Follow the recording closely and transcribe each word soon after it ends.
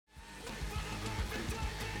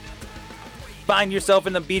Find yourself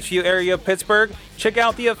in the Beachview area of Pittsburgh? Check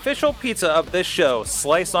out the official pizza of this show,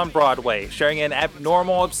 Slice on Broadway, sharing an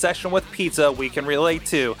abnormal obsession with pizza we can relate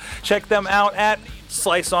to. Check them out at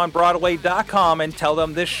sliceonbroadway.com and tell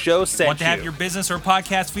them this show sent you. Want to have your business or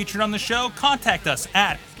podcast featured on the show? Contact us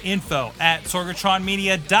at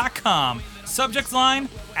info@sorgatronmedia.com. Subject line,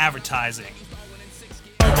 advertising.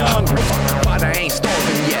 But I ain't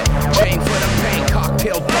starving yet. Chain for the pain,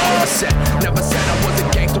 cocktail dollar set. Never said I was a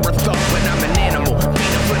gangster or thug, but I'm an animal.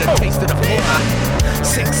 Feeding for the taste of the blood.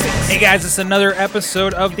 Hey guys, it's another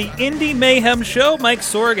episode of the Indie Mayhem Show. Mike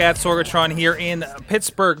Sorg at Sorgatron here in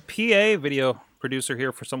Pittsburgh, PA. Video producer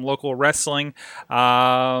here for some local wrestling.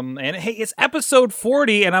 And hey, it's episode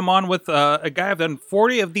 40, and I'm on with a guy I've done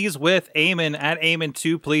 40 of these with, Eamon at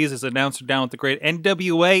Eamon2, please, as announcer down with the great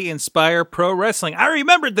NWA Inspire Pro Wrestling. I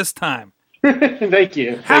remembered this time. Thank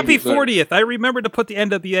you. Happy 40th. I remembered to put the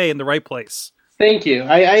NWA in the right place. Thank you.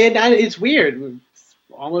 I it's weird.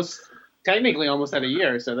 Technically almost at a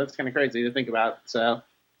year, so that's kind of crazy to think about. So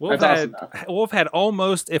we'll have had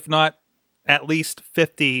almost, if not at least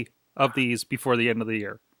 50 of these before the end of the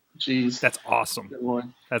year. Jeez. That's awesome.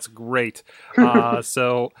 That's great. We've got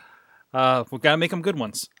to make them good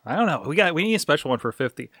ones. I don't know. We need a special one for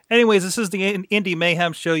 50. Anyways, this is the Indie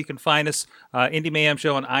Mayhem Show. You can find us, Indie Mayhem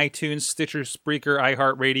Show, on iTunes, Stitcher, Spreaker,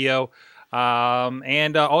 iHeartRadio.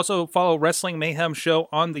 And also follow Wrestling Mayhem Show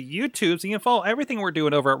on the YouTube. So you can follow everything we're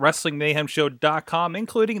doing over at WrestlingMayhemShow.com,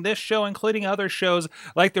 including this show, including other shows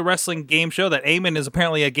like the Wrestling Game Show that Eamon is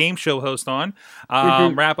apparently a game show host on.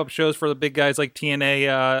 Wrap-up shows for the big guys like TNA,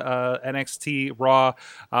 NXT, Raw,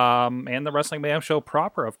 and the Wrestling Mayhem Show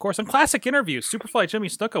proper, of course. And classic interviews. Superfly Jimmy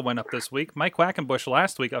Snuka went up this week. Mike Quackenbush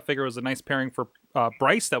last week. I figure it was a nice pairing for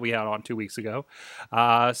Bryce that we had on 2 weeks ago.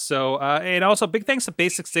 And also big thanks to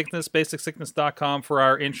Basic Sickness, BasicSickness.com for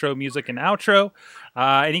our intro music and outro.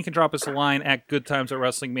 And you can drop us a line at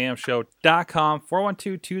goodtimes@WrestlingMayhemShow.com,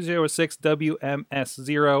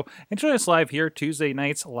 412-206-WMS0. And join us live here Tuesday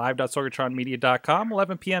nights, live.sorgatronmedia.com,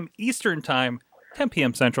 11 p.m. Eastern Time, 10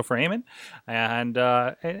 p.m. Central for Eamon, and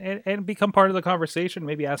become part of the conversation.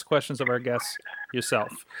 Maybe ask questions of our guests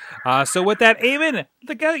yourself. So with that, Eamon,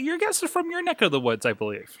 your guest is from your neck of the woods, I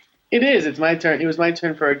believe. It is. It's my turn. It was my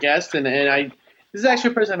turn for a guest, and this is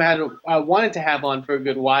actually a person I wanted to have on for a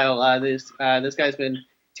good while. This guy's been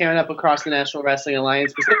tearing up across the National Wrestling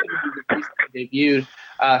Alliance, specifically he recently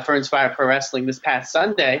debuted for Inspire Pro Wrestling this past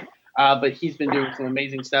Sunday. But he's been doing some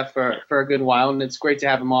amazing stuff for a good while, and it's great to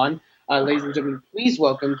have him on. Ladies and gentlemen, please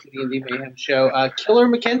welcome to the Indie Mayhem Show, Killer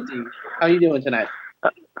McKenzie. How are you doing tonight?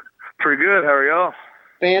 Pretty good. How are y'all?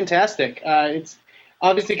 Fantastic. It's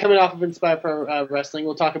obviously coming off of Inspire Pro Wrestling.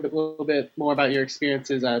 We'll talk a little bit more about your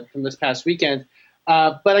experiences from this past weekend.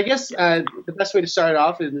 But I guess the best way to start it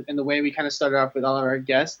off, and the way we kind of started off with all of our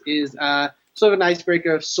guests, is sort of an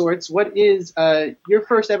icebreaker of sorts. What is your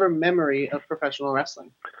first ever memory of professional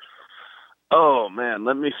wrestling? Oh, man,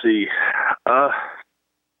 let me see.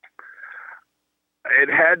 It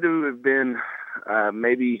had to have been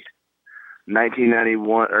maybe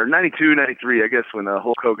 1991 or 92, 93, I guess, when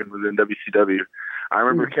Hulk Hogan was in WCW. I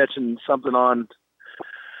remember catching something on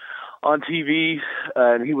TV,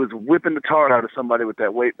 and he was whipping the tar out of somebody with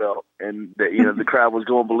that weight belt, and the crowd was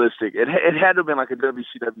going ballistic. It had to have been like a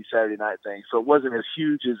WCW Saturday night thing, so it wasn't as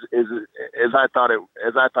huge as I thought it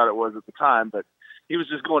was at the time. But he was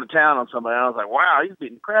just going to town on somebody, and I was like, wow, he's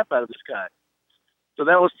beating the crap out of this guy. So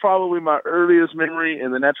that was probably my earliest memory,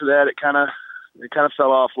 and then after that, it kind of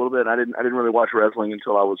fell off a little bit. I didn't really watch wrestling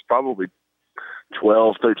until I was probably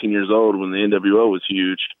 12, 13 years old when the NWO was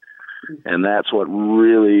huge, and that's what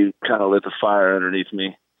really kind of lit the fire underneath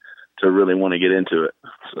me to really want to get into it.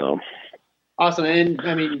 So awesome. And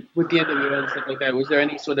I mean, with the NWO and stuff like that, was there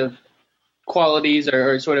any sort of qualities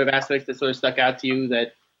or sort of aspects that sort of stuck out to you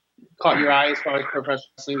that caught your eye as far as professional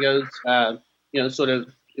wrestling goes? Sort of.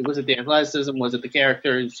 Was it the athleticism? Was it the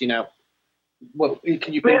characters? What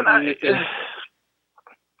can you? It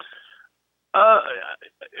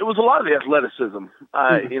was a lot of the athleticism.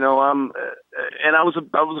 I was a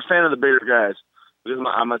fan of the bigger guys. Because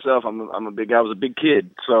I'm a big guy. I was a big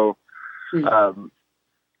kid, so and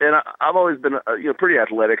I've always been pretty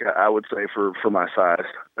athletic. I would say for my size.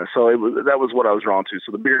 So that was what I was drawn to.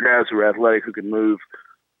 So the bigger guys who were athletic, who could move.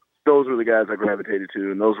 Those were the guys I gravitated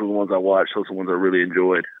to, and those were the ones I watched. Those were the ones I really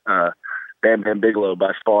enjoyed. Bam Bam Bigelow,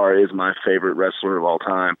 by far, is my favorite wrestler of all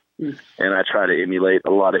time, and I try to emulate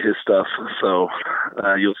a lot of his stuff. So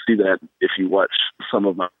you'll see that if you watch some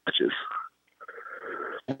of my matches.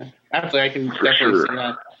 Absolutely, I can definitely see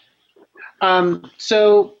that.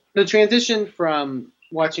 So the transition from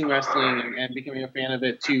watching wrestling and becoming a fan of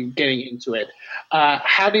it to getting into it.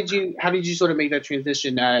 How did you sort of make that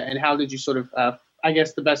transition, and how did you sort of I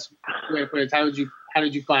guess the best way to put it, how did you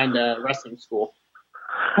find wrestling school?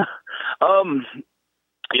 I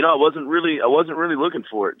wasn't really looking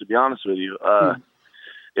for it, to be honest with you.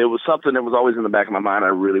 It was something that was always in the back of my mind I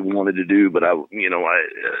really wanted to do, but I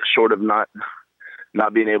short of not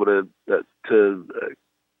being able to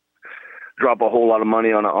drop a whole lot of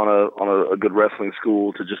money on a good wrestling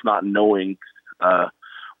school, to just not knowing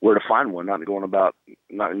where to find one, not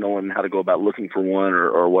knowing how to go about looking for one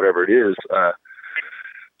or whatever it is.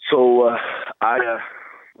 So I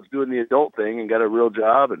was doing the adult thing and got a real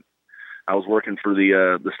job, and I was working for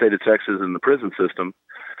the state of Texas in the prison system.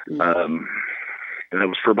 And it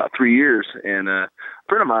was for about 3 years. And a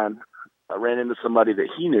friend of mine, I ran into somebody that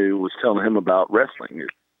he knew was telling him about wrestling.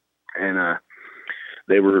 And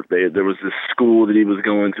there was this school that he was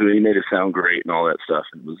going to, and he made it sound great and all that stuff.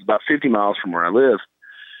 And it was about 50 miles from where I live.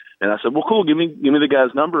 And I said, well, cool, give me the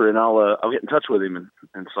guy's number, and I'll get in touch with him.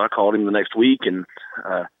 And so I called him the next week and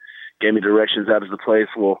gave me directions out of the place.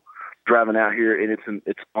 Well, driving out here, and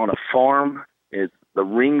it's on a farm. The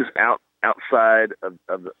ring's outside of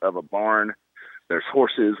a barn. There's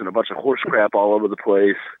horses and a bunch of horse crap all over the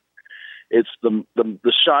place. It's the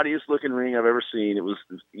shoddiest looking ring I've ever seen. It was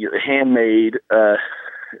handmade.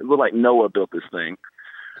 It looked like Noah built this thing.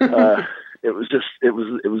 It was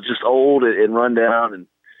just old and run down,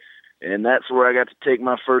 and that's where I got to take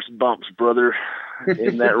my first bumps, brother,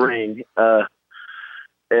 in that ring.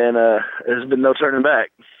 And there's been no turning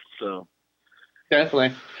back. So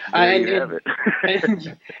definitely, there you have it.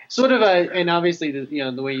 and sort of and obviously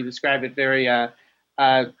the way you describe it, very out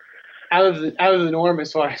of the norm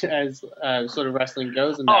as far as sort of wrestling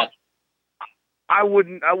goes. And that I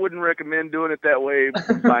wouldn't recommend doing it that way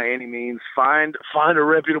by any means. Find a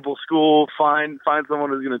reputable school. Find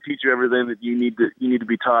someone who's going to teach you everything that you need to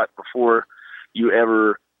be taught before you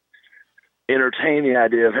ever entertain the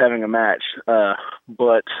idea of having a match.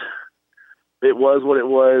 But it was what it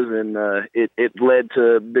was, and it led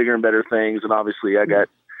to bigger and better things. And obviously, I got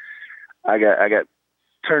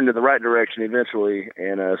turned in the right direction eventually,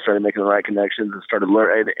 and started making the right connections and started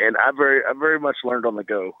learning. And I very much learned on the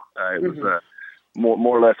go. It was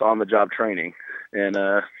more or less on the job training, and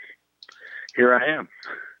here I am.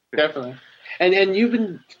 Definitely, and you've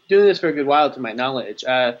been doing this for a good while, to my knowledge.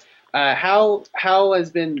 How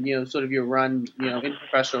has been sort of your run in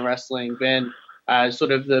professional wrestling been?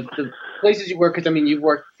 Sort of the places you work, because I mean you've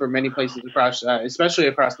worked for many places across, especially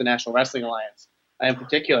across the National Wrestling Alliance in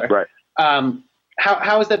particular. Right.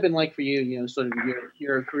 How has that been like for you? Sort of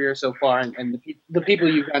your career so far, and the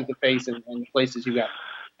people you've gotten to face and the places you got.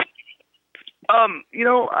 I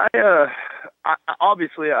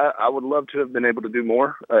obviously would love to have been able to do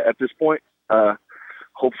more at this point.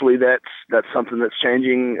 Hopefully that's something that's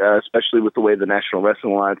changing, especially with the way the National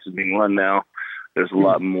Wrestling Alliance is being run now. There's a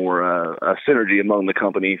lot more synergy among the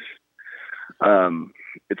companies.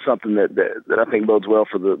 It's something that I think bodes well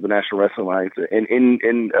for the National Wrestling Alliance and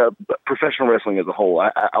in professional wrestling as a whole.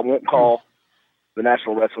 I won't call the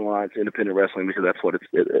National Wrestling Alliance independent wrestling, because that's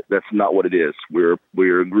not what it is. We're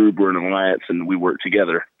a group, we're an alliance, and we work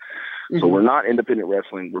together. So we're not independent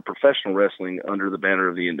wrestling. We're professional wrestling under the banner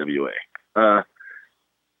of the NWA.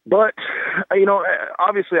 But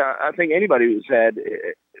obviously, I think anybody who's had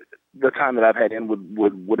the time that I've had in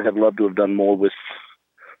would have loved to have done more with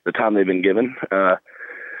the time they've been given.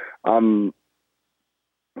 I'm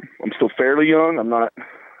still fairly young.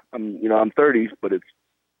 I'm 30, but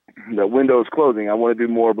the window is closing. I want to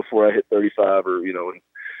do more before I hit 35 or,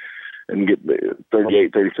 and get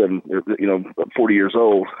 38, 37, 40 years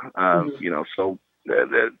old. So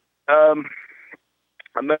I'm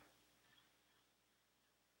not.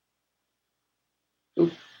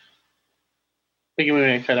 Oops. I think we're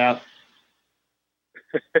going to cut out.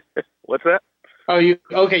 What's that? Oh,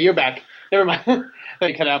 you're back. Never mind.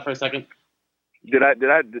 I cut out for a second. Did I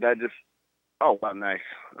just? Oh, wow, nice.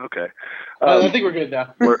 Okay. I think we're good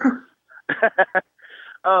now. But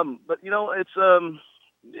it's I've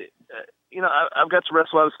got to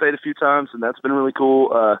wrestle out of state a few times, and that's been really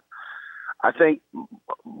cool. I think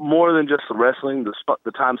more than just the wrestling,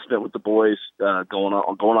 the time spent with the boys, going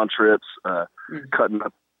on trips, cutting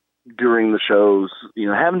up during the shows,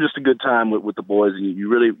 having just a good time with the boys, and you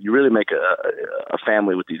really make a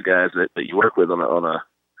family with these guys that you work with on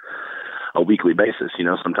a weekly basis.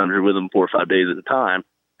 Sometimes you're with them 4 or 5 days at a time,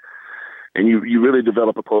 and you really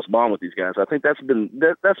develop a close bond with these guys. I think that's been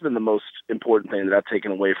the most important thing that I've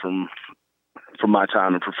taken away from my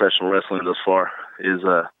time in professional wrestling thus far is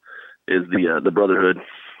the brotherhood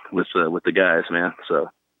with the guys, man. So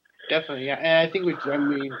Definitely, yeah. And I think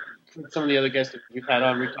some of the other guests that we've had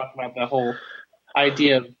on, we talked about the whole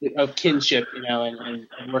idea of kinship, and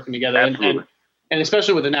working together, Absolutely. and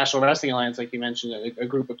especially with the National Wrestling Alliance, like you mentioned, a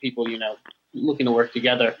group of people, looking to work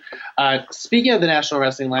together. Speaking of the National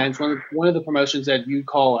Wrestling Alliance, one of the promotions that you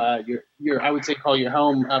call your I would say call your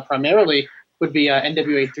home primarily would be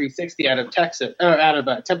NWA 360 out of Texas, or out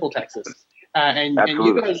of Temple, Texas, and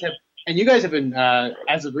Absolutely. you guys have been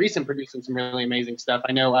as of recent producing some really amazing stuff.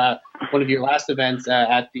 I know one of your last events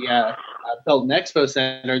at the Belton Expo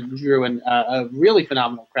Center drew a really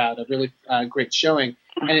phenomenal crowd, a really great showing,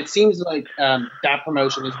 and it seems like that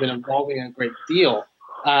promotion has been evolving a great deal.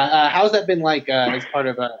 How's that been like as part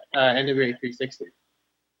of NWA 360?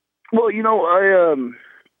 Well,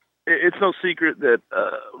 it's no secret that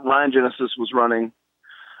Ryan Genesis was running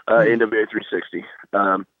NWA 360,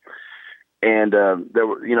 and there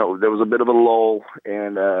was a bit of a lull,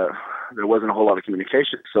 and there wasn't a whole lot of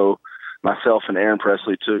communication. So myself and Aaron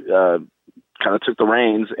Presley took the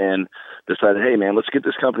reins and decided, hey man, let's get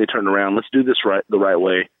this company turned around. Let's do this the right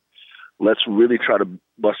way. Let's really try to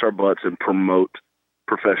bust our butts and promote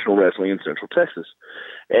professional wrestling in Central Texas.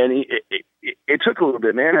 And it took a little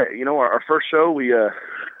bit, man. Our first show, we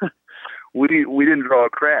didn't draw a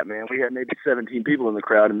crap, man. We had maybe 17 people in the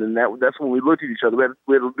crowd, and then that's when we looked at each other.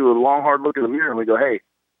 We had to do a long, hard look in the mirror, and we go, hey,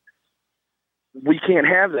 we can't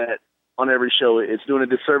have that on every show. It's doing a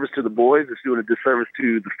disservice to the boys. It's doing a disservice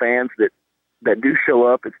to the fans that do show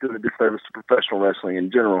up. It's doing a disservice to professional wrestling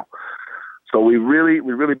in general. So we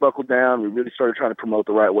really buckled down. We really started trying to promote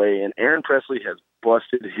the right way. And Aaron Presley has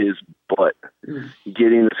busted his butt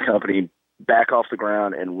getting this company back off the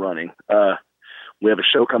ground and running. We have a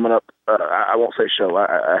show coming up. I won't say show.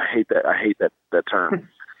 I hate that. I hate that term.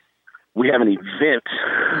 We have an event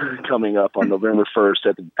coming up on November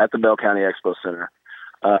 1st at the Bell County Expo Center.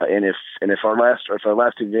 And if our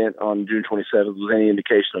last event on June 27th was any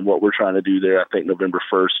indication of what we're trying to do there, I think November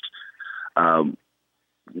 1st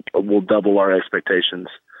we'll double our expectations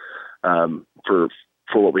for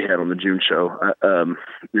what we had on the June show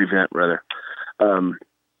event rather.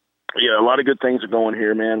 Yeah, a lot of good things are going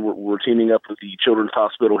here, man. We're teaming up with the Children's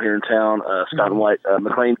Hospital here in town, Scott and White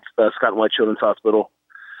McLean Scott and White Children's Hospital.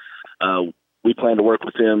 We plan to work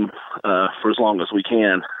with them for as long as we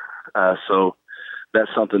can. So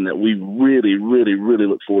that's something that we really, really, really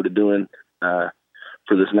look forward to doing for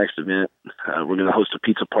this next event. We're going to host a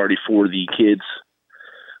pizza party for the kids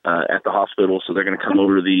at the hospital, so they're going to come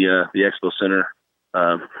over to the Expo Center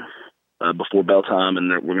before bell time, and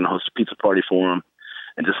we're going to host a pizza party for them,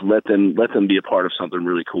 and just let them be a part of something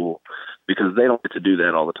really cool, because they don't get to do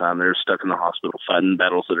that all the time. They're stuck in the hospital fighting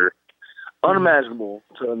battles that are unimaginable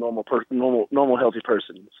to a normal healthy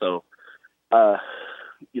person. So,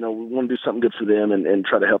 we want to do something good for them and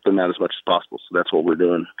try to help them out as much as possible. So that's what we're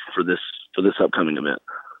doing for this upcoming event.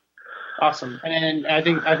 Awesome. And I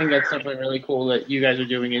think that's something really cool that you guys are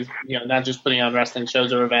doing is, not just putting on wrestling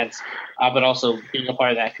shows or events, but also being a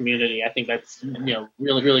part of that community. I think that's,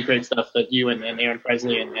 really, really great stuff that you and Aaron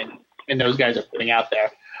Presley and those guys are putting out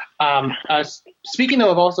there. Speaking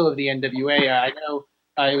of the NWA, I know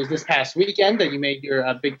it was this past weekend that you made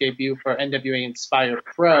your big debut for NWA Inspire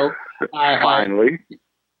Pro. Finally.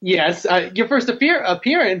 Yes. Your first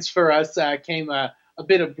appearance for us came a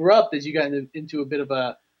bit abrupt as you got into a bit of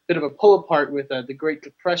a pull apart with the Great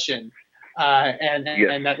Depression, and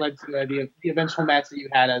that led to the eventual match that you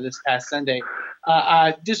had this past Sunday.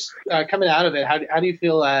 Just coming out of it, how do you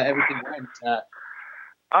feel everything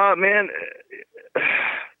went? Man,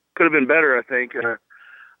 could have been better, I think.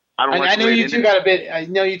 I know you two got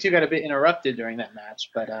a bit interrupted during that match,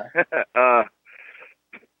 but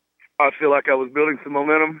I feel like I was building some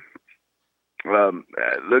momentum.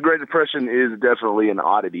 The Great Depression is definitely an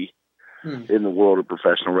oddity in the world of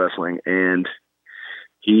professional wrestling, and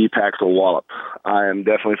he packs a wallop. I am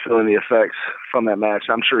definitely feeling the effects from that match.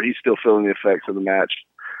 I'm sure he's still feeling the effects of the match.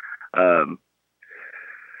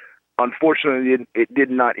 Unfortunately, it did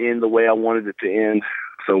not end the way I wanted it to end,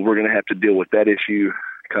 so we're going to have to deal with that issue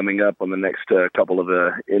coming up on the next couple of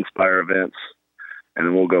Inspire events, and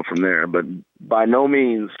then we'll go from there. But by no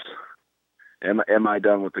means am I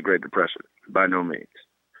done with the Great Depression. By no means.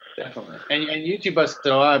 Definitely. And you two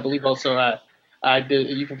busted, I believe also,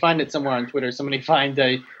 you can find it somewhere on Twitter. Somebody find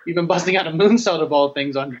you've been busting out a moonsault of all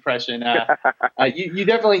things on depression. You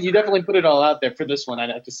definitely put it all out there for this one,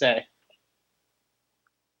 I'd have to say.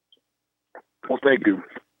 Well, thank you.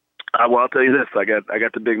 I'll tell you this: I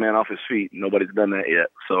got the big man off his feet. Nobody's done that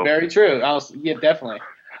yet. So very true. Definitely.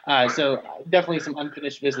 So definitely some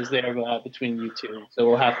unfinished business there between you two. So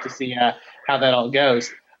we'll have to see how that all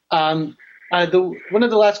goes. The one of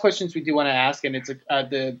the last questions we do want to ask, and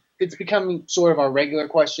it's becoming sort of our regular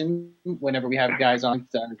question whenever we have guys on.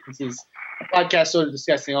 This is a podcast sort of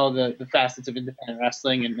discussing all the facets of independent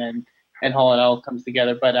wrestling and how it all comes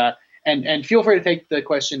together. But and feel free to take the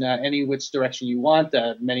question any which direction you want.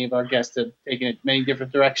 Many of our guests have taken it many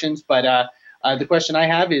different directions, but the question I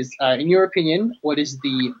have is, in your opinion, what is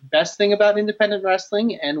the best thing about independent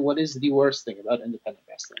wrestling, and what is the worst thing about independent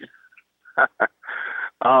wrestling?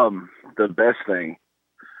 The best thing.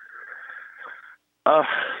 I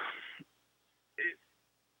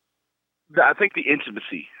think the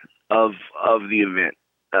intimacy of the event.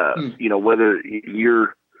 You know, whether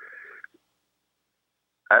you're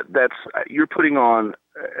you're putting on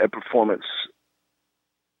a performance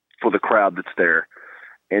for the crowd that's there,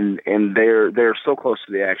 and they're so close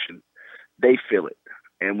to the action, they feel it.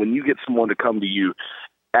 And when you get someone to come to you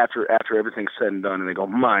after everything's said and done, and they go,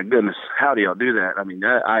 "My goodness, how do y'all do that?" I mean,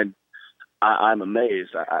 I'm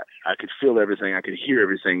amazed. I could feel everything. I could hear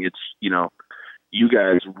everything. It's, you know, you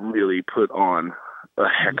guys really put on a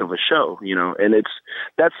heck of a show, you know, and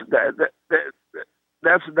that's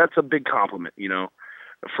a big compliment, you know,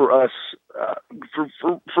 for us,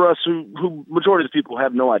 for us who majority of the people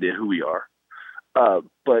have no idea who we are.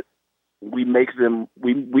 But we make them,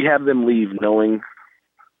 we have them leave knowing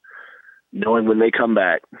when they come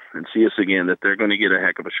back and see us again that they're going to get a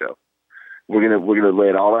heck of a show. We're gonna lay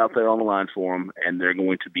it all out there on the line for them, and they're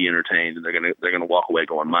going to be entertained, and they're gonna walk away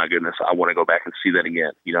going, "My goodness, I want to go back and see that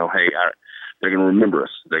again." You know, hey, they're gonna remember us.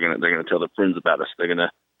 They're gonna tell their friends about us. They're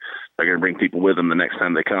gonna bring people with them the next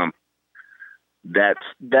time they come.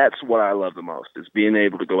 That's what I love the most, is being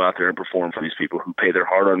able to go out there and perform for these people who pay their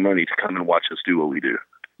hard-earned money to come and watch us do what we do.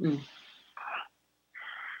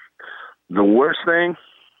 The worst thing,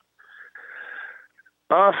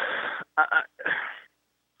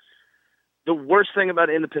 the worst thing about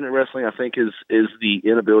independent wrestling, I think, is the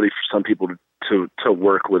inability for some people to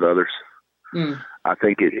work with others. I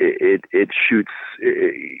think it shoots.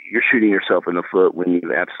 You're shooting yourself in the foot when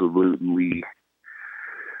you absolutely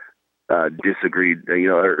disagree. You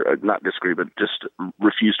know, or not disagree, but just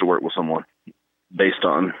refuse to work with someone based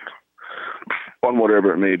on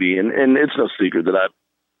whatever it may be. And it's no secret that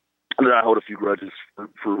I hold a few grudges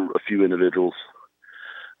for a few individuals.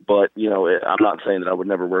 But, you know, I'm not saying that I would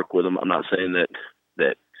never work with them. I'm not saying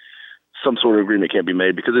that some sort of agreement can't be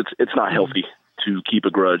made, because it's not healthy to keep a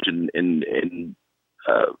grudge and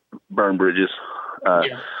burn bridges.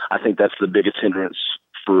 I think that's the biggest hindrance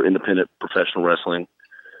for independent professional wrestling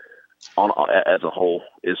as a whole,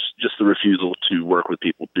 is just the refusal to work with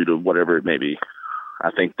people due to whatever it may be. I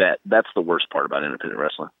think that's the worst part about independent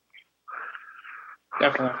wrestling.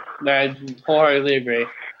 Definitely. I wholeheartedly agree.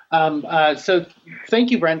 So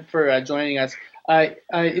thank you, Brent, for joining us.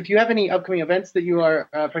 If you have any upcoming events that you are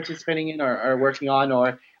participating in or are working on,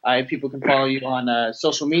 or if people can follow you on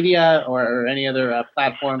social media or any other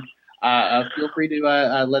platform, feel free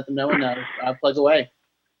to let them know and plug away.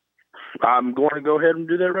 I'm going to go ahead and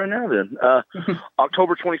do that right now then.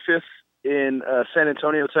 October 25th in San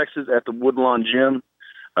Antonio, Texas at the Woodlawn Gym.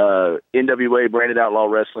 NWA Branded Outlaw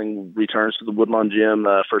Wrestling returns to the Woodlawn Gym,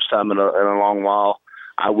 first time in a long while.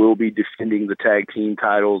 I will be defending the tag team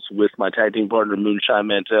titles with my tag team partner, Moonshine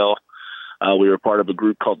Mantell. We were part of a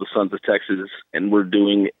group called the Sons of Texas, and we're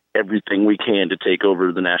doing everything we can to take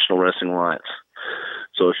over the National Wrestling Alliance.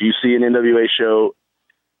 So if you see an NWA show,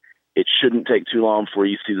 it shouldn't take too long before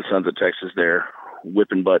you see the Sons of Texas there,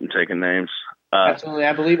 whipping butt and taking names. Absolutely.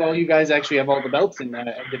 I believe all you guys actually have all the belts in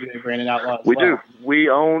NWA Branded Outlaw as we well. do. We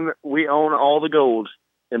own all the gold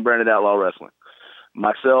in Branded Outlaw Wrestling.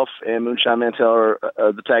 Myself and Moonshine Mantell are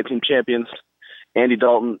the tag team champions. Andy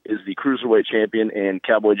Dalton is the cruiserweight champion, and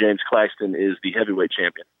Cowboy James Claxton is the heavyweight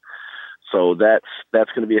champion. So that's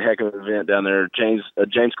going to be a heck of an event down there. James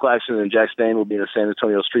Claxton and Jack Stain will be in a San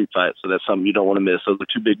Antonio street fight, so that's something you don't want to miss. Those are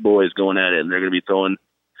two big boys going at it, and they're going to be throwing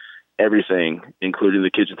everything, including the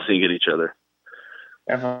kitchen sink, at each other.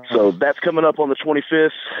 So that's coming up on the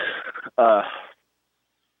 25th.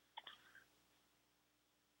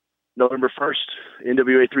 November 1st,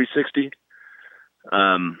 NWA 360.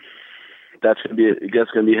 That's gonna be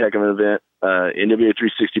a heck of an event. NWA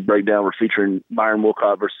 360 breakdown. We're featuring Byron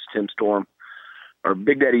Wolcott versus Tim Storm, or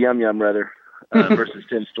Big Daddy Yum Yum rather, versus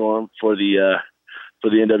Tim Storm for the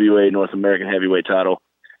NWA North American Heavyweight title,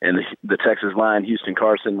 and the Texas Lion Houston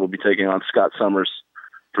Carson will be taking on Scott Summers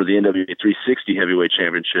for the NWA 360 Heavyweight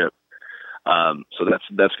Championship. So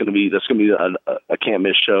that's going to be a can't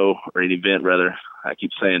miss show, or an event rather. I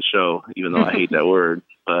keep saying show, even though I hate that word,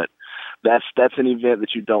 but that's an event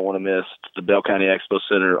that you don't want to miss. It's the Bell County Expo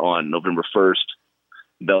Center on November 1st.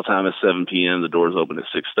 Bell time is 7 p.m. The doors open at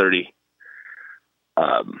 6:30.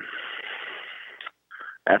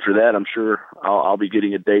 After that, I'm sure I'll be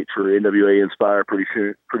getting a date for NWA Inspire pretty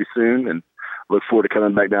soon, and look forward to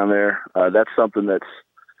coming back down there. That's something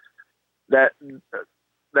that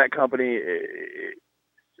company,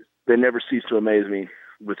 they never cease to amaze me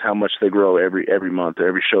with how much they grow every month,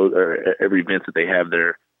 every show, or every event that they have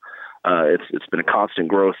there. It's been a constant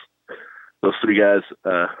growth. Those three guys,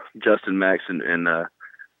 Justin, Max, and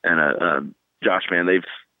Josh, man,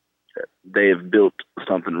 they have built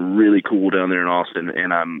something really cool down there in Austin,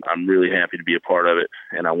 and I'm really happy to be a part of it,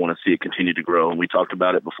 and I want to see it continue to grow. And we talked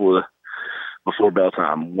about it before bell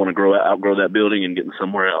time. I want to outgrow that building and get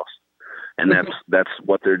somewhere else, and that's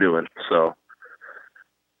what they're doing. So,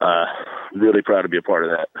 really proud to be a part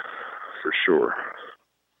of that, for sure.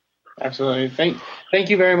 Absolutely. Thank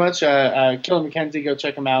you very much, Killer McKenzie. Go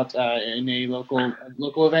check him out in a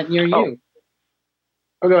local event near you.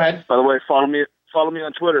 Oh, go ahead. By the way, follow me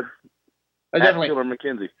on Twitter. Oh, definitely. Killer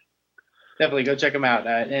McKenzie. Definitely go check him out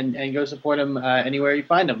and go support him anywhere you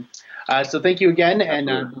find him. So thank you again, and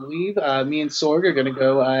I believe me and Sorg are going to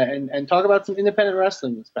go and talk about some independent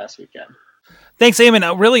wrestling this past weekend. Thanks, Eamon.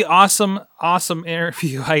 A really awesome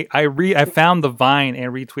interview. I found the Vine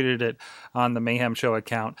and retweeted it on the Mayhem Show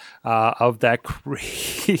account of that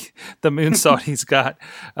the moonsault he's got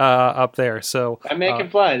up there. So I make him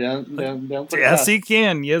fly. Don't put yes, he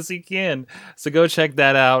can. Yes, he can. So go check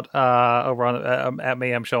that out over on at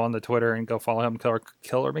Mayhem Show on the Twitter, and go follow him,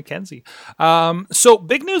 Killer McKenzie. So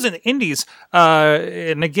big news in the Indies.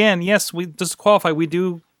 And again, yes, we just qualify. We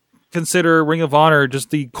do consider Ring of Honor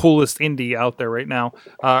just the coolest indie out there right now.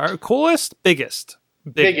 Coolest, biggest,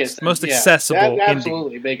 most accessible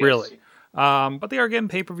absolutely indie, biggest. really. But they are getting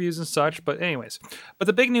pay-per-views and such. But anyways,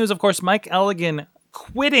 the big news, of course, Mike Elgin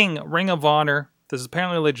quitting Ring of Honor. This is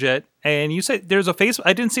apparently legit. And you said there's a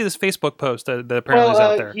I didn't see this Facebook post that apparently is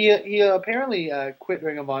out there. He apparently quit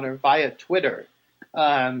Ring of Honor via Twitter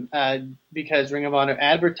because Ring of Honor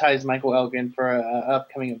advertised Michael Elgin for an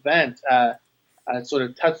upcoming event. Sort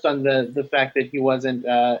of touched on the fact that he wasn't,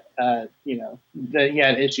 that he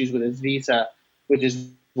had issues with his visa, which is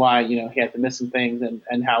why, he had to miss some things,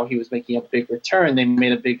 and how he was making a big return. They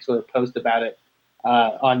made a big sort of post about it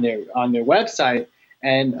on their website,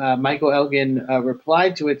 and Michael Elgin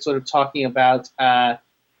replied to it, sort of talking about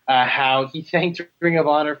how he thanked Ring of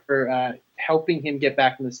Honor for helping him get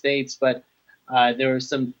back in the States, but there were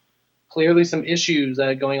clearly some issues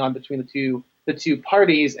going on between the two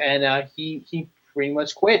parties, and he pretty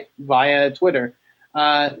much quit via Twitter.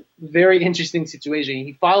 Very interesting situation.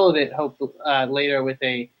 He followed it later with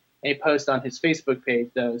a post on his Facebook page,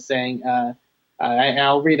 though, saying,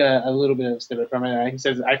 I'll read a little bit of a snippet from it. He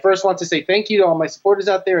says, "I first want to say thank you to all my supporters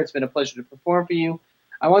out there. It's been a pleasure to perform for you.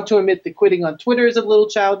 I want to admit that quitting on Twitter is a little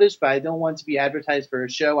childish, but I don't want to be advertised for a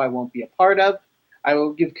show I won't be a part of. I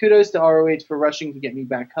will give kudos to ROH for rushing to get me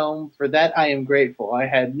back home. For that, I am grateful. I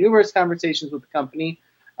had numerous conversations with the company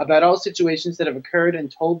about all situations that have occurred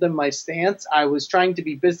and told them my stance. I was trying to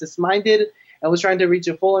be business-minded and was trying to reach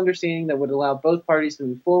a full understanding that would allow both parties to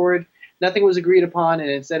move forward. Nothing was agreed upon,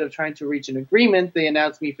 and instead of trying to reach an agreement, they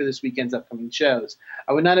announced me for this weekend's upcoming shows.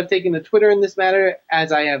 I would not have taken to Twitter in this matter,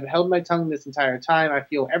 as I have held my tongue this entire time. I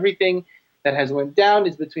feel everything that has went down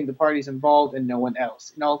is between the parties involved and no one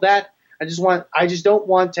else. And all that, I just don't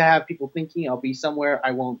want to have people thinking I'll be somewhere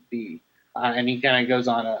I won't be." And he kind of goes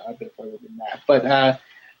on a bit further than that. But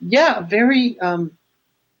very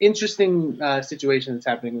interesting situation that's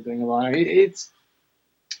happening with Ring of Honor. It's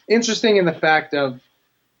interesting in the fact of,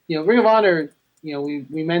 Ring of Honor, we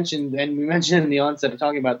mentioned in the onset of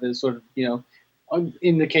talking about this sort of,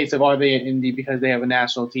 in the case of, are they an indie because they have a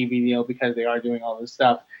national TV deal, because they are doing all this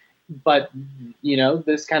stuff. But,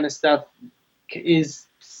 this kind of stuff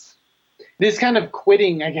this kind of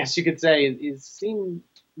quitting, I guess you could say, is seen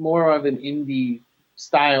more of an indie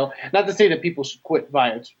style. Not to say that people should quit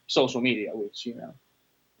via social media, which,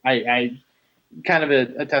 I kind of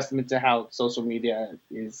a testament to how social media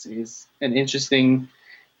is an interesting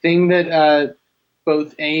thing that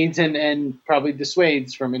both aids and probably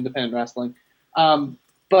dissuades from independent wrestling.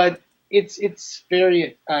 But it's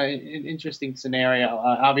very an interesting scenario.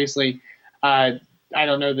 Obviously, I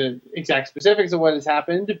don't know the exact specifics of what has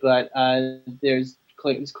happened, but there's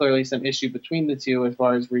clearly some issue between the two as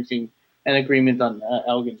far as reaching an agreement on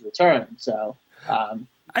Elgin's return. So,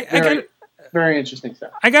 very interesting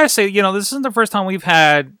stuff. I gotta say, this isn't the first time we've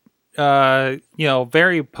had,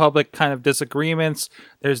 very public kind of disagreements.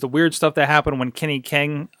 There's the weird stuff that happened when Kenny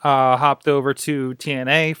King hopped over to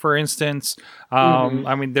TNA, for instance.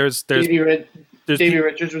 I mean, there's Davey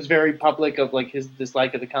Richards was very public of his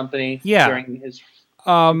dislike of the company during his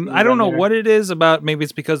I don't know what it is about. Maybe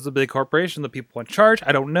it's because of the big corporation, the people in charge.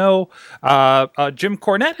 I don't know. Jim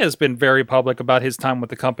Cornette has been very public about his time with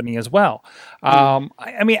the company as well.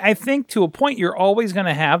 I mean, I think to a point, you're always going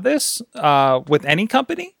to have this with any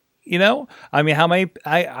company. You know, I mean, how many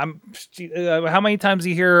times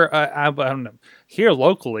you hear? I don't know. Here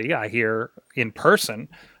locally, I hear in person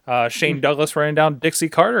Shane Douglas running down Dixie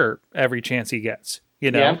Carter every chance he gets.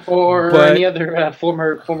 You know, or any other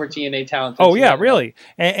former TNA talent. Oh yeah, really.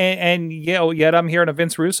 And yet I'm hearing a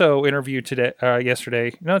Vince Russo interview today,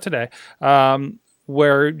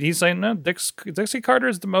 where he's saying, no, Dixie Carter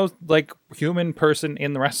is the most like human person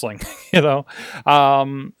in the wrestling.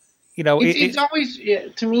 It's always,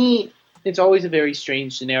 to me, it's always a very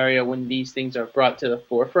strange scenario when these things are brought to the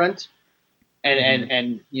forefront,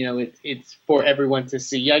 and it's for everyone to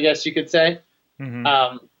see, I guess you could say.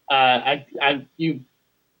 I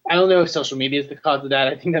don't know if social media is the cause of that.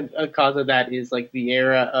 I think that a cause of that is like the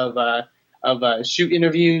era of shoot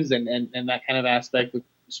interviews and that kind of aspect, which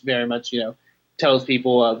very much tells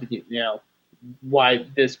people of why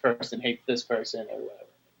this person hates this person or whatever.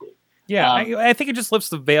 Yeah, I think it just lifts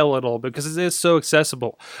the veil a little because it is so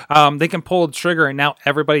accessible. They can pull the trigger, and now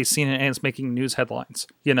everybody's seen it, and it's making news headlines.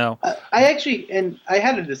 I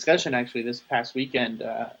had a discussion actually this past weekend,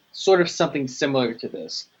 sort of something similar to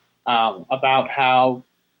this, about how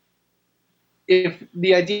if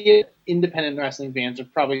the idea independent wrestling fans, or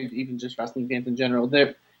probably even just wrestling fans in general,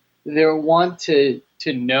 they want to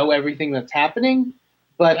know everything that's happening,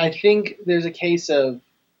 but I think there's a case of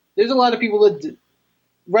there's a lot of people that.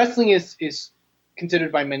 Wrestling is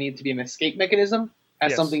considered by many to be an escape mechanism,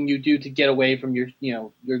 as something you do to get away from your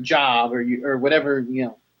job or whatever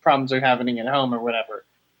problems are happening at home or whatever,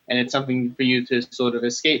 and it's something for you to sort of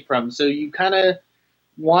escape from. So you kind of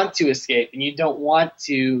want to escape, and you don't want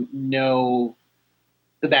to know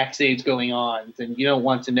the backstage going on, and you don't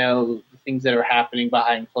want to know the things that are happening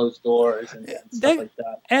behind closed doors and stuff like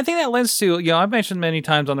that. And I think that lends to, I've mentioned many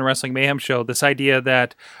times on the Wrestling Mayhem show, this idea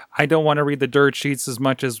that I don't want to read the dirt sheets as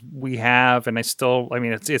much as we have, and it's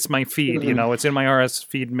my feed, it's in my RS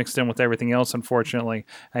feed mixed in with everything else, unfortunately.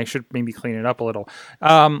 I should maybe clean it up a little.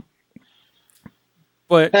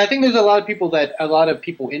 But I think there's a lot of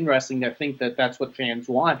people in wrestling that think that that's what fans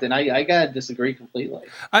want, and I gotta disagree completely.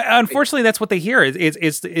 Unfortunately, that's what they hear.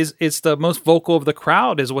 It's the most vocal of the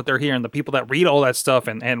crowd is what they're hearing. The people that read all that stuff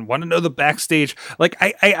and want to know the backstage. Like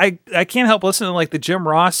I can't help listening to like the Jim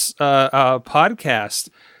Ross podcast,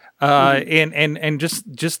 and just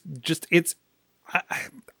it's. I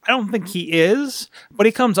don't think he is, but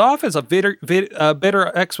he comes off as a bitter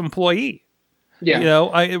ex-employee.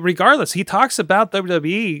 Yeah. Regardless, he talks about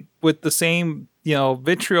WWE with the same,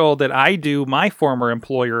 vitriol that I do my former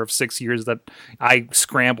employer of 6 years that I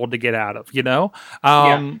scrambled to get out of,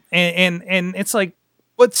 and it's like,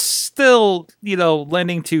 but still,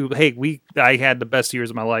 lending to, hey, I had the best years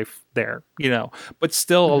of my life there, but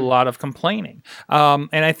still a lot of complaining.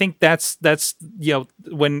 And I think that's,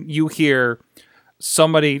 when you hear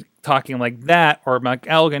somebody talking like that, or Mike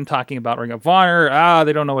Elgin talking about Ring of Honor,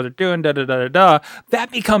 they don't know what they're doing, that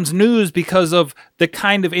becomes news because of the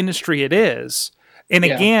kind of industry it is. And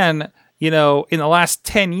again, in the last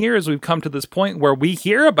 10 years, we've come to this point where we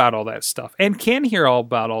hear about all that stuff and can hear all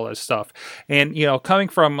about all that stuff. And,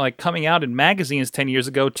 coming out in magazines 10 years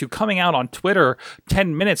ago to coming out on Twitter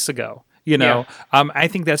 10 minutes ago, I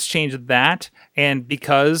think that's changed that. And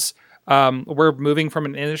because we're moving from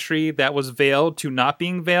an industry that was veiled to not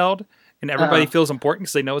being veiled, and everybody feels important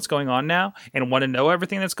because they know what's going on now and want to know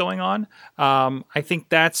everything that's going on. I think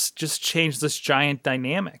that's just changed this giant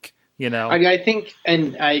dynamic, I think,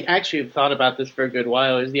 and I actually have thought about this for a good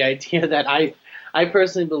while, is the idea that I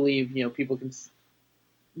personally believe, people can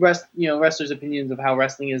wrestlers' opinions of how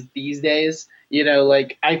wrestling is these days.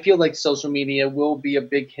 I feel like social media will be a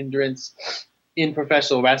big hindrance in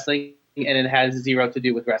professional wrestling, and it has zero to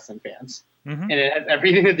do with wrestling fans, and it has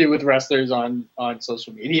everything to do with wrestlers on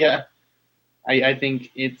social media. I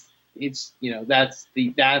think it's that's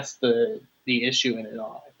the issue in it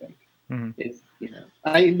all. I think is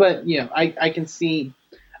I can see.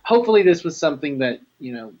 Hopefully, this was something that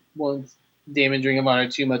won't damage Ring of Honor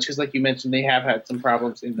too much, because, like you mentioned, they have had some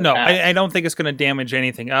problems in the past. I don't think it's going to damage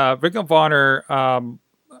anything. Ring of Honor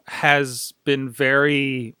has been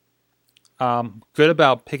very good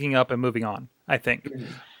about picking up and moving on, I think.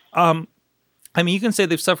 You can say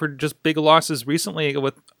they've suffered just big losses recently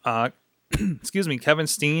with excuse me, Kevin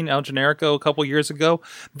Steen, El Generico a couple years ago.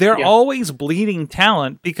 They're Yeah. always bleeding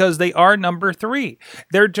talent because they are number 3.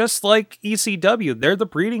 They're just like ECW. They're the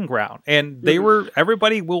breeding ground, and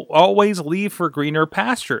everybody will always leave for greener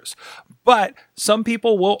pastures. But some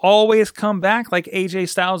people will always come back, like AJ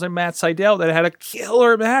Styles and Matt Sydal, that had a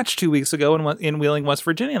killer match 2 weeks ago in Wheeling, West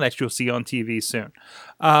Virginia, that you'll see on TV soon.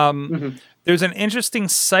 There's an interesting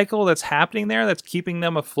cycle that's happening there that's keeping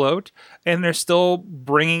them afloat, and they're still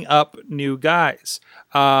bringing up new guys.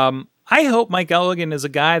 I hope Mike Elgin is a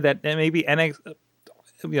guy that maybe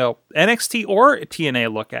NXT or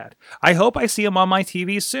TNA look at. I hope I see him on my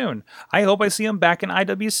TV soon. I hope I see him back in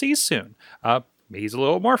IWC soon. He's a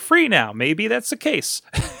little more free now. Maybe that's the case,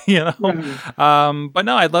 But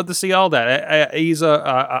no, I'd love to see all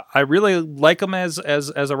that. I really like him as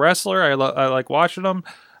a wrestler. I like watching him.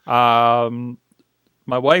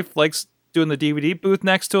 My wife likes doing the DVD booth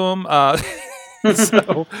next to him.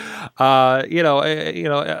 So, I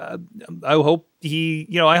hope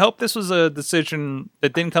I hope this was a decision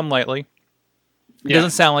that didn't come lightly. It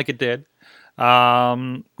doesn't sound like it did.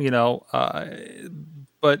 But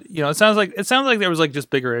it sounds like there was like just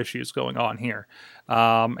bigger issues going on here.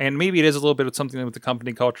 And maybe it is a little bit of something with the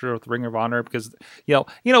company culture with Ring of Honor, because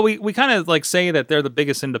we kind of like say that they're the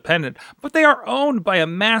biggest independent, but they are owned by a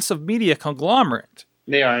massive media conglomerate.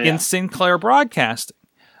 They are in Sinclair Broadcasting.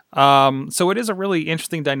 So it is a really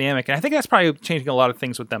interesting dynamic, and I think that's probably changing a lot of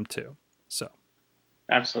things with them too. So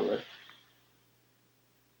absolutely.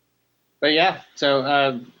 But yeah,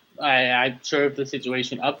 so I'm sure if the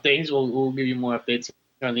situation updates, we'll give you more updates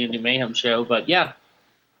on the Indie Mayhem show. But yeah,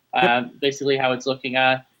 basically how it's looking.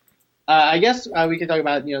 I guess we can talk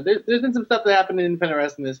about, there's been some stuff that happened in independent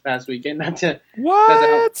wrestling this past weekend. Not to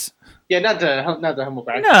humble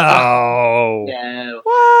brag. No. Yeah.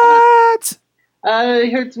 What? I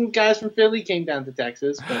heard some guys from Philly came down to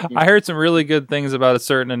Texas. But, I heard some really good things about a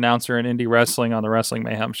certain announcer in indie wrestling on the Wrestling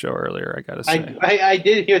Mayhem show earlier, I gotta say. I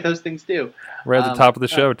did hear those things too. Right at the top of the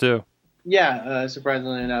show too. Yeah,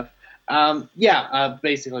 surprisingly enough.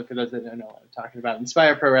 Basically, for those that don't know what I'm talking about,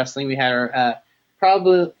 Inspire Pro Wrestling, we had our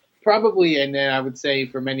probably, and then I would say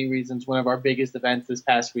for many reasons, one of our biggest events this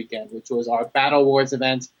past weekend, which was our Battle Wars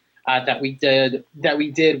event that we did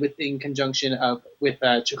in conjunction with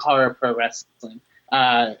Chikara Pro Wrestling.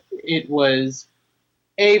 It was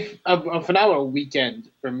a phenomenal weekend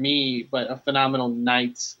for me, but a phenomenal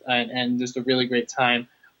night and just a really great time.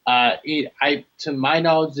 To my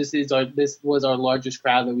knowledge, this was our largest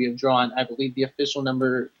crowd that we have drawn. I believe the official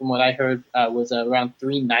number, from what I heard, was around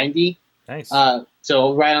 390. Nice.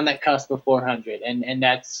 So right on that cusp of 400, and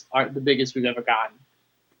that's the biggest we've ever gotten.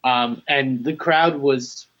 And the crowd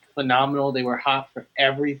was phenomenal. They were hot for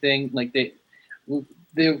everything. Like we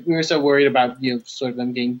were so worried about sort of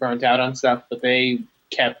them getting burnt out on stuff, but they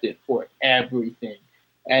kept it for everything.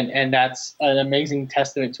 And that's an amazing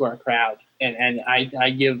testament to our crowd. And I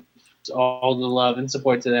give all the love and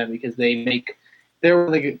support to them, because they're one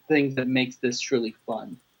of the things that makes this truly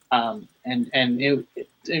fun.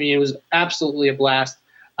 It was absolutely a blast.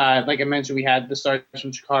 Like I mentioned, we had the stars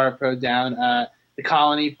from Chikara Pro down. The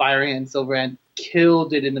Colony, Firehand, and Silverhand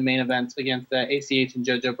killed it in the main event against ACH and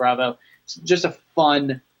JoJo Bravo. It's just a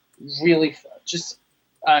fun, really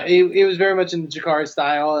it was very much in the Chikara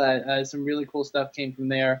style. Some really cool stuff came from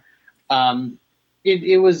there.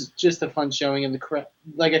 It was just a fun showing, and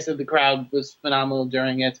like I said, the crowd was phenomenal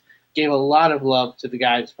during it. Gave a lot of love to the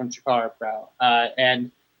guys from Chikara Pro,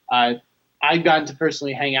 and I've gotten to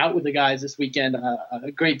personally hang out with the guys this weekend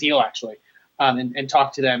a great deal, actually, and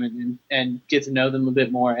talk to them and get to know them a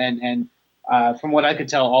bit more. And from what I could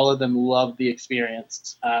tell, all of them loved the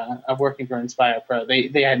experience of working for Inspire Pro.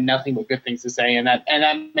 They had nothing but good things to say, and that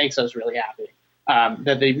makes us really happy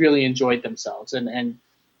that they really enjoyed themselves and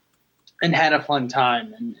had a fun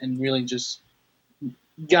time and really just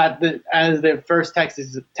got as their first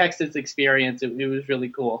Texas experience. It was really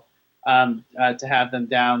cool to have them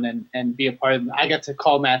down and be a part of them. I got to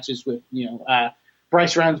call matches with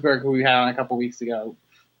Bryce Ramsberg, who we had on a couple weeks ago.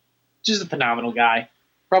 Just a phenomenal guy.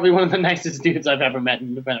 Probably one of the nicest dudes I've ever met in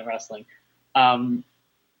independent wrestling.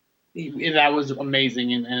 That was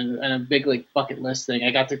amazing and a big bucket list thing.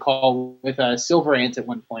 I got to call with Silver Ant at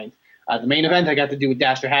one point. The main event I got to do with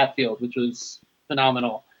Dasher Hatfield, which was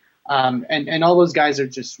phenomenal. And all those guys are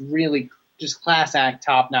just really just class act,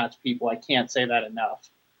 top notch people. I can't say that enough.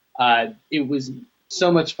 It was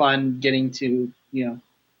so much fun getting to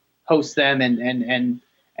host them and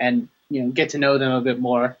get to know them a bit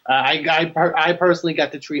more. I personally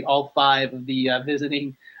got to treat all 5 of the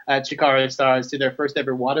visiting Chikara stars to their first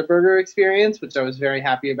ever Whataburger experience, which I was very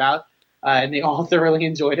happy about, and they all thoroughly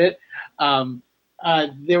enjoyed it.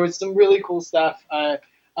 there was some really cool stuff.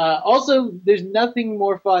 Also, there's nothing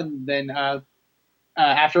more fun than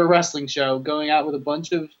after a wrestling show going out with a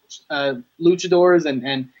bunch of luchadors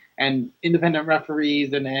and independent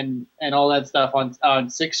referees and all that stuff on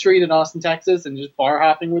 6th Street in Austin, Texas, and just bar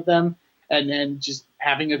hopping with them and just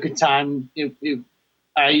having a good time.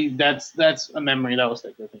 That's a memory that will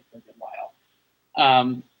stick with me for a good while.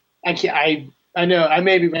 I know I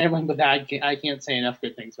may be rambling, but I can't say enough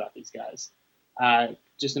good things about these guys.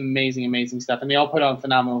 Just amazing stuff, and they all put on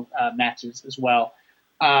phenomenal matches as well.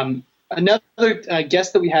 Another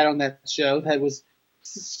guest that we had on that show that was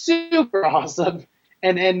super awesome,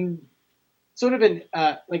 and sort of an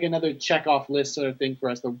like another check off list sort of thing for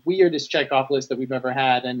us, the weirdest check off list that we've ever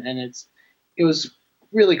had, and it was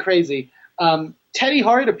really crazy. Teddy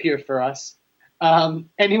Hart appeared for us.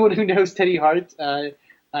 Anyone who knows Teddy Hart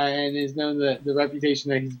and has known the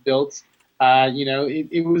reputation that he's built,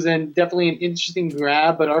 it was definitely an interesting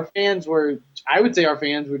grab. But I would say our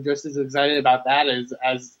fans were just as excited about that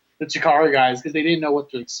as the Chikara guys, because they didn't know what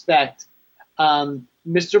to expect.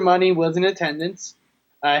 Mr. Money was in attendance.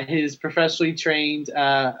 His professionally trained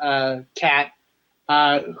cat,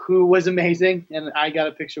 who was amazing, and I got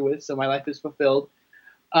a picture with, so my life is fulfilled.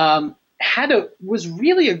 Was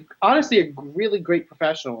really honestly a really great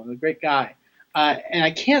professional and a great guy, and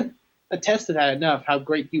I can't attest to that enough how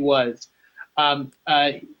great he was.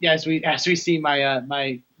 As we see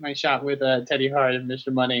my shot with Teddy Hart and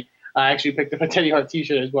Mr. Money, I actually picked up a Teddy Hart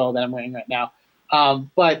T-shirt as well that I'm wearing right now.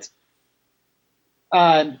 But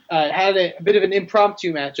had a bit of an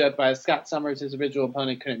impromptu matchup. Scott Summers, his original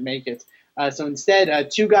opponent, couldn't make it. So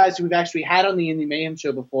instead, two guys who we've actually had on the Indie Mayhem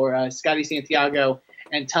show before, Scotty Santiago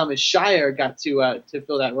and Thomas Shire, got to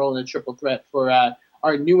fill that role in a triple threat for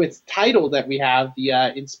our newest title that we have, the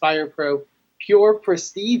Inspire Pro Pure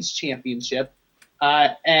Prestige Championship.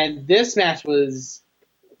 And this match was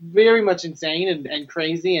very much insane and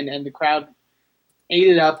crazy, and the crowd ate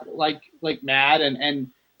it up like mad. And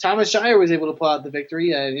Thomas Shire was able to pull out the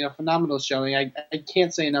victory. Phenomenal showing. I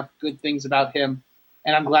can't say enough good things about him,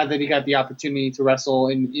 and I'm glad that he got the opportunity to wrestle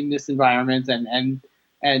in this environment and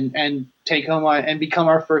take home and become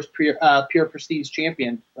our first pure prestige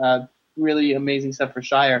champion. Really amazing stuff for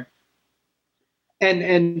Shire.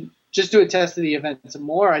 And just to attest to the event some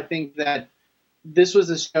more, I think that this was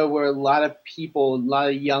a show where a lot of people, a lot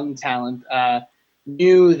of young talent,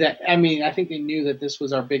 knew that. I mean, I think they knew that this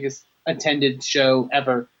was our biggest attended show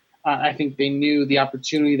ever. I think they knew the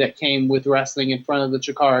opportunity that came with wrestling in front of the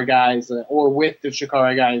Chikara guys, or with the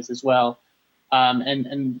Chikara guys as well,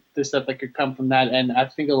 and the stuff that could come from that. And I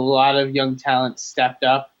think a lot of young talent stepped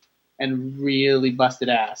up and really busted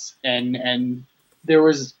ass. And there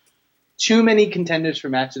was too many contenders for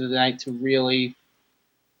match of the night to really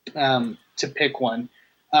to pick one.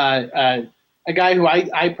 A guy who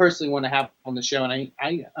I personally want to have on the show, and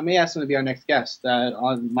I may ask him to be our next guest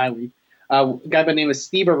on my week. A guy by the name of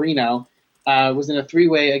Steve Areno was in a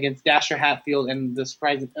three-way against Dasher Hatfield and the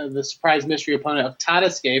surprise mystery opponent of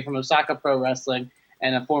Tadasuke from Osaka Pro Wrestling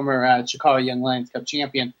and a former Chikara Young Lions Cup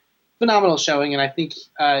champion. Phenomenal showing, and I think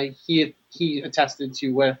he attested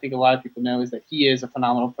to what I think a lot of people know, is that he is a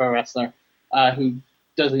phenomenal pro wrestler who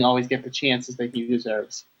doesn't always get the chances that he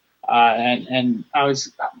deserves. And I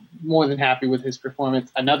was more than happy with his performance.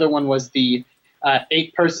 Another one was the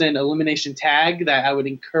 8-person elimination tag that I would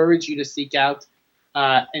encourage you to seek out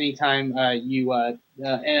anytime at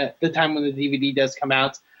the time when the DVD does come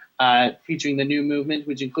out, featuring the new movement,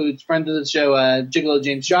 which includes friend of the show Gigolo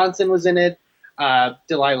James Johnson was in it.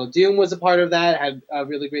 Delilah Doom was a part of that, had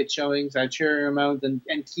really great showings. Cherry Ramones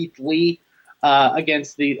and Keith Lee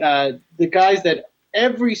against the guys that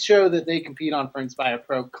every show that they compete on for Inspire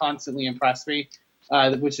Pro constantly impressed me,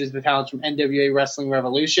 which is the talents from NWA Wrestling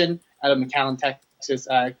Revolution out of McAllen, Texas.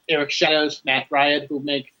 Eric Shadows, Matt Riot, who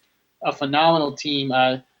make a phenomenal team.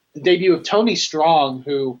 The debut of Tony Strong,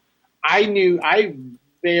 who I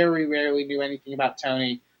very rarely knew anything about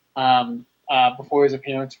Tony before his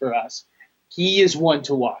appearance for us. He is one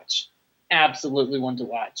to watch, absolutely one to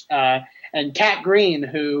watch. And Kat Green,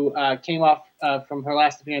 who came off from her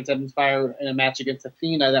last appearance at Inspire in a match against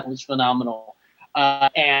Athena, that was phenomenal.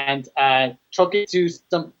 And took it to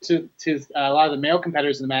a lot of the male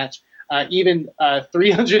competitors in the match. Even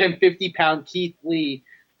 350-pound Keith Lee,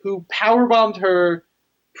 who powerbombed her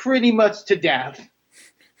pretty much to death.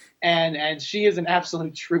 And she is an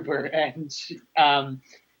absolute trooper. And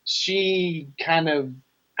she kind of,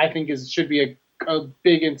 I think, should be a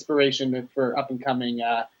big inspiration for up-and-coming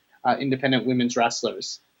independent women's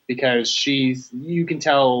wrestlers, because you can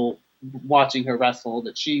tell watching her wrestle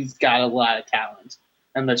that she's got a lot of talent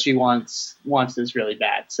and that she wants this really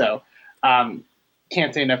bad. So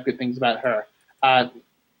can't say enough good things about her.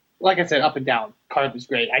 Like I said, up and down, card was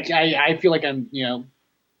great. I feel like I'm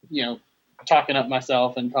talking up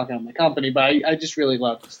myself and talking up my company, but I just really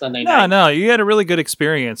loved Sunday night. No, you had a really good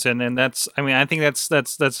experience, and that's, I mean, I think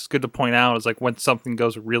that's good to point out, is like when something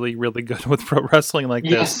goes really, really good with pro wrestling like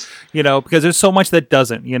this, because there's so much that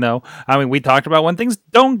doesn't, I mean, we talked about when things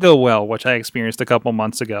don't go well, which I experienced a couple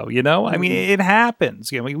months ago, I mean, it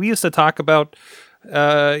happens. We used to talk about,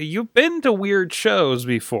 you've been to weird shows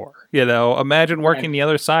before, imagine working the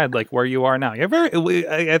other side, like where you are now. I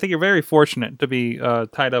think you're very fortunate to be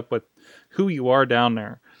tied up with who you are down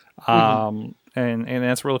there. And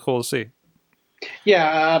that's really cool to see.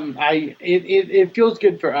 Yeah. It feels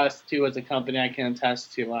good for us too, as a company. I can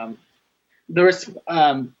attest to,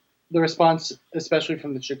 the response, especially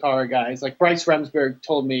from the Chikara guys. Like Bryce Remsburg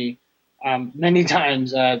told me, many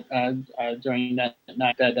times, during that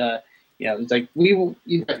night that, it's like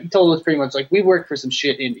he told us pretty much like we worked for some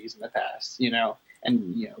shit indies in the past,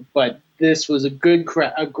 but this was a great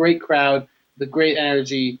crowd, the great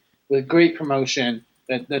energy, with great promotion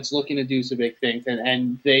that's looking to do some big things,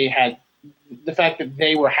 and they had the fact that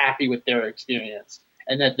they were happy with their experience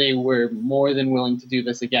and that they were more than willing to do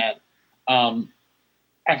this again.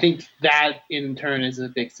 I think that in turn is a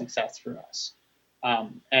big success for us,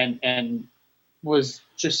 and was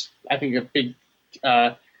just, I think, a big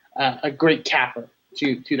a great capper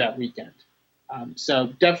to that weekend. So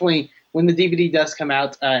definitely, when the DVD does come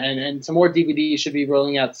out, and some more DVDs should be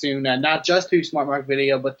rolling out soon, not just through Smart Mark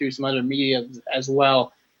Video, but through some other media as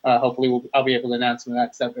well. Hopefully, I'll be able to announce some of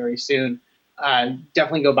that stuff very soon.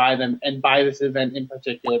 Definitely go buy them, and buy this event in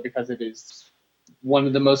particular, because it is one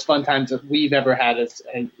of the most fun times that we've ever had as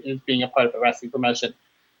being a part of a wrestling promotion.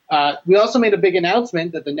 We also made a big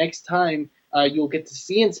announcement that the next time you'll get to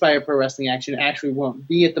see Inspire Pro Wrestling action actually won't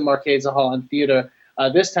be at the Marquesa Hall and Theater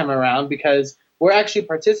this time around, because we're actually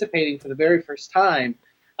participating for the very first time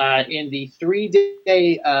in the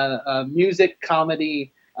 3-day music,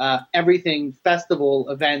 comedy, everything festival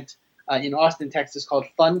event in Austin, Texas, called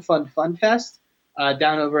Fun Fest,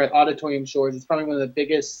 down over at Auditorium Shores. It's probably one of the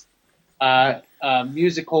biggest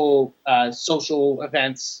musical social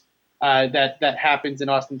events that happens in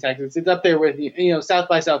Austin, Texas. It's up there with, South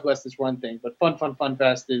by Southwest is one thing, but Fun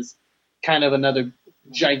Fest is kind of another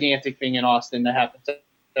gigantic thing in Austin that happens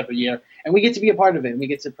every year, and we get to be a part of it, and we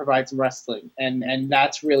get to provide some wrestling, and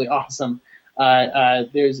that's really awesome.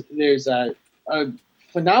 There's a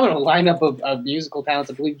phenomenal lineup of musical talents.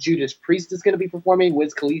 I believe Judas Priest is going to be performing,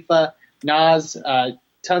 Wiz Khalifa, Nas,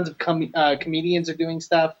 tons of comedians are doing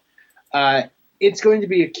stuff. It's going to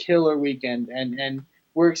be a killer weekend, and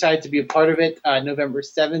we're excited to be a part of it. November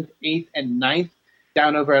 7th, 8th, and 9th,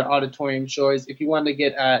 down over at Auditorium Shores. If you want to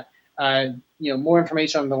get more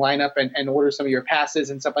information on the lineup and order some of your passes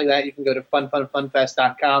and stuff like that, you can go to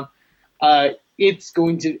funfunfunfest.com. It's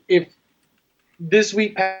going to, if this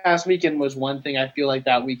past weekend was one thing, I feel like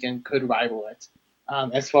that weekend could rival it,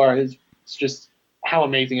 as far as just how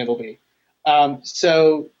amazing it'll be.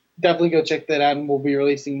 So definitely go check that out, and we'll be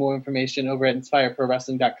releasing more information over at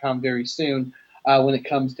inspireprowrestling.com very soon when it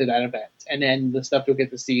comes to that event, and then the stuff you'll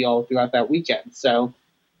get to see all throughout that weekend. So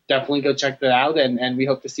definitely go check that out, and we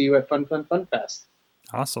hope to see you at Fun Fest.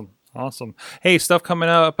 Awesome. Hey, stuff coming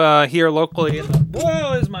up here locally.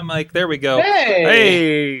 Whoa, there's my mic. There we go.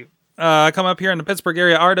 Hey. Come up here in the Pittsburgh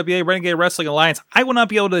area, RWA, Renegade Wrestling Alliance. I will not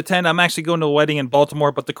be able to attend. I'm actually going to a wedding in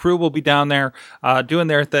Baltimore, but the crew will be down there doing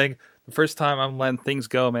their thing. The first time I'm letting things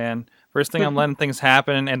go, man. First thing I'm letting things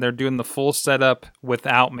happen, and they're doing the full setup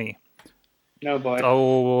without me. No, boy.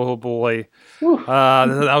 Oh, boy.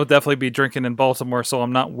 I would definitely be drinking in Baltimore, so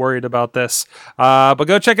I'm not worried about this. But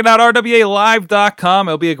go check it out, rwalive.com.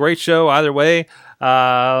 It'll be a great show either way.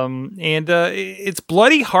 It's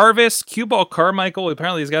Bloody Harvest. Cue Ball Carmichael,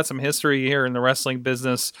 apparently he's got some history here in the wrestling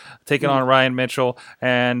business, taking on Ryan Mitchell.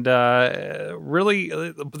 And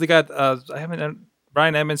really, they got,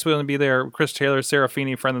 Brian Edmonds will be there. Chris Taylor, Sarah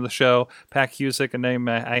Feeney, friend of the show. Pat Cusick, a name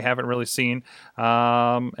I haven't really seen.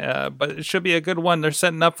 But it should be a good one. They're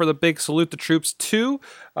setting up for the big Salute the Troops 2.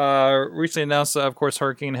 Recently announced, of course,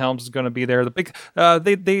 Hurricane Helms is going to be there. The big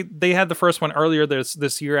they had the first one earlier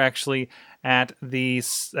this year, actually, at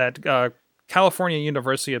California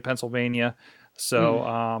University of Pennsylvania.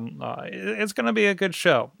 So it's going to be a good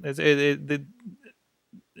show.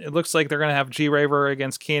 It looks like they're going to have G-Raver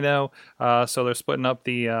against Kano. So they're splitting up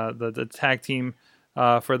the tag team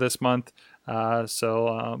for this month. But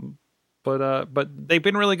they've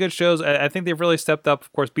been really good shows. I think they've really stepped up.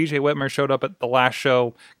 Of course, BJ Whitmer showed up at the last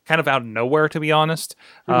show kind of out of nowhere, to be honest.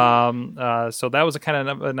 So that was a kind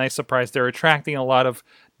of a nice surprise. They're attracting a lot of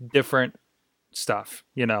different stuff,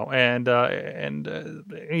 you know, and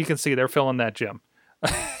you can see they're filling that gym.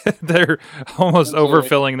 They're almost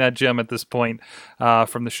overfilling that gym at this point,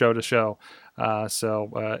 from the show to show.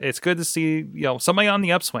 So it's good to see, you know, somebody on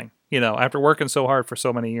the upswing, you know, after working so hard for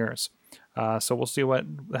so many years. So we'll see where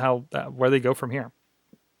they go from here.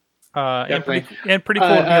 And pretty cool to be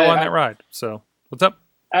on that ride. So what's up?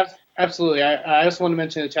 Absolutely. I just want to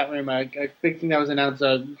mention in the chat room a big thing that was announced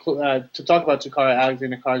to talk about Chikara.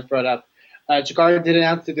 Alexander Carr's brought up. Chikara did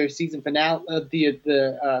announce that their season finale,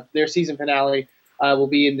 their season finale, will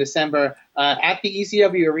be in December at the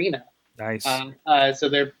ECW Arena. Nice. So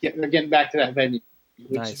they're getting back to that venue,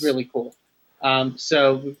 which is really cool.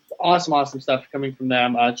 So awesome stuff coming from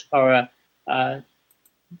them. Chikara,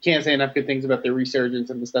 can't say enough good things about their resurgence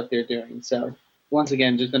and the stuff they're doing. So once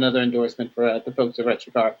again, just another endorsement for the folks over at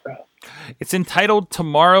Chikara Pro. It's entitled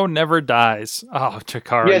 "Tomorrow Never Dies." Oh,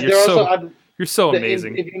 Chikara, yes, you're so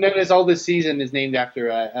amazing. If you notice, all this season is named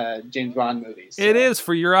after James Bond movies. So. It is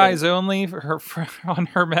For Your Eyes Only, on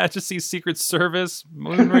Her Majesty's Secret Service,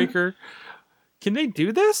 Moonraker. Can they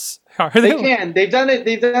do this? They can. They've done it.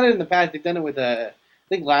 They've done it in the past. They've done it with I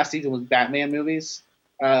think last season was Batman movies.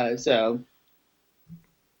 So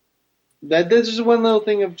that's just one little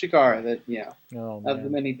thing of Chikara that of the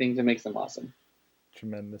many things that makes them awesome.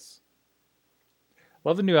 Tremendous.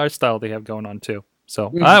 Love the new art style they have going on too.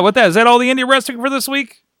 So is that all the indie wrestling for this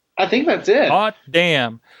week? I think that's it. Hot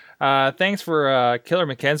damn. Thanks for Killer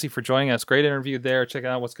McKenzie for joining us. Great interview there. Checking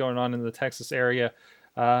out what's going on in the Texas area.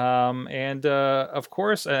 And of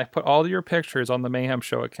course, I put all your pictures on the Mayhem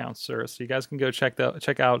Show account, sir. So you guys can go check out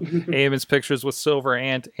Eamon's pictures with Silver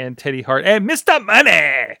Ant and Teddy Hart and Mr.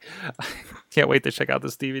 Money. Can't wait to check out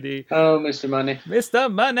this DVD. Oh, Mr. Money. Mr.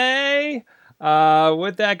 Money.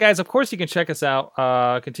 With that, guys, of course, you can check us out.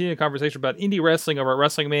 Continue the conversation about indie wrestling over at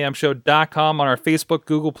WrestlingMayhemShow.com, on our Facebook,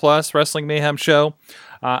 Google+, Wrestling Mayhem Show,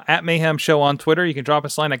 at Mayhem Show on Twitter. You can drop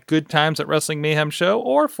us a line at Good Times at Wrestling Mayhem Show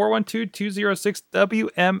or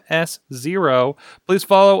 412-206-WMS0. Please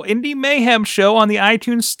follow Indie Mayhem Show on the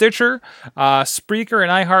iTunes, Stitcher, Spreaker,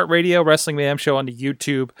 and iHeartRadio, Wrestling Mayhem Show on the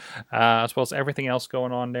YouTube, as well as everything else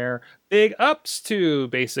going on there. Big ups to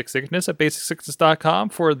Basic Sickness at BasicSickness.com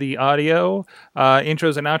for the audio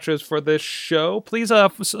intros and outros for this show. Please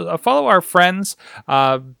follow our friends,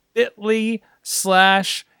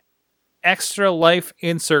 bit.ly/Extra Life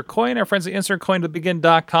Insert Coin. Our friends at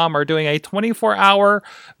InsertCoinToBegin.com are doing a 24-hour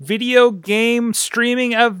video game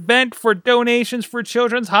streaming event for donations for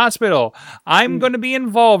Children's Hospital. I'm going to be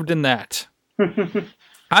involved in that.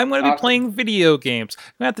 I'm going to be playing video games. I'm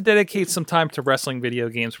going to have to dedicate some time to wrestling video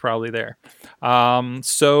games probably there.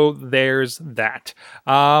 So there's that.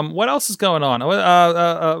 What else is going on?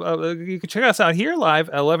 You can check us out here live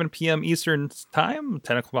at 11 p.m. Eastern Time,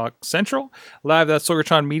 10 o'clock Central, live at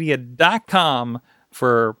SorgatronMedia.com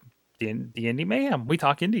for the Indie Mayhem. We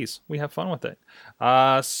talk indies. We have fun with it.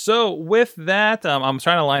 So with that, I'm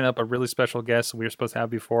trying to line up a really special guest we were supposed to have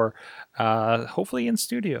before, hopefully in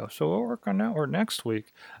studio. So we'll work on that or next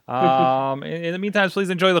week. In the meantime, please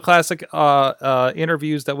enjoy the classic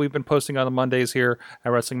interviews that we've been posting on the Mondays here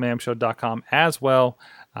at WrestlingMayhemShow.com as well.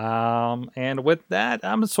 And with that,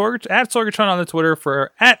 I'm at Sorgatron on the Twitter,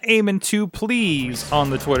 for at Eamon2 please on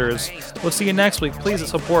the Twitters. We'll see you next week. Please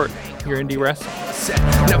support your indie wrestling.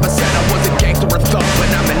 Never said I was a gangster or thug, but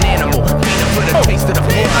I'm an animal. Beat up for the taste of the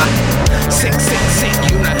floor. Sick,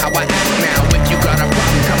 you know how I act now. If you got a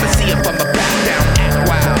problem, come and see if I'm a back down. Act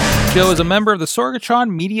wild. Joe is a member of the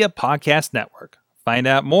Sorgatron Media Podcast Network. Find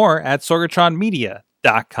out more at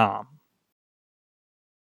SorgatronMedia.com.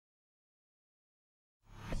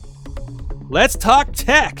 Let's talk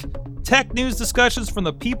tech. Tech news discussions from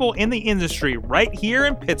the people in the industry right here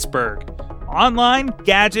in Pittsburgh. Online,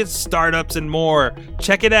 gadgets, startups, and more.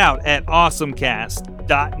 Check it out at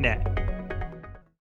awesomecast.net.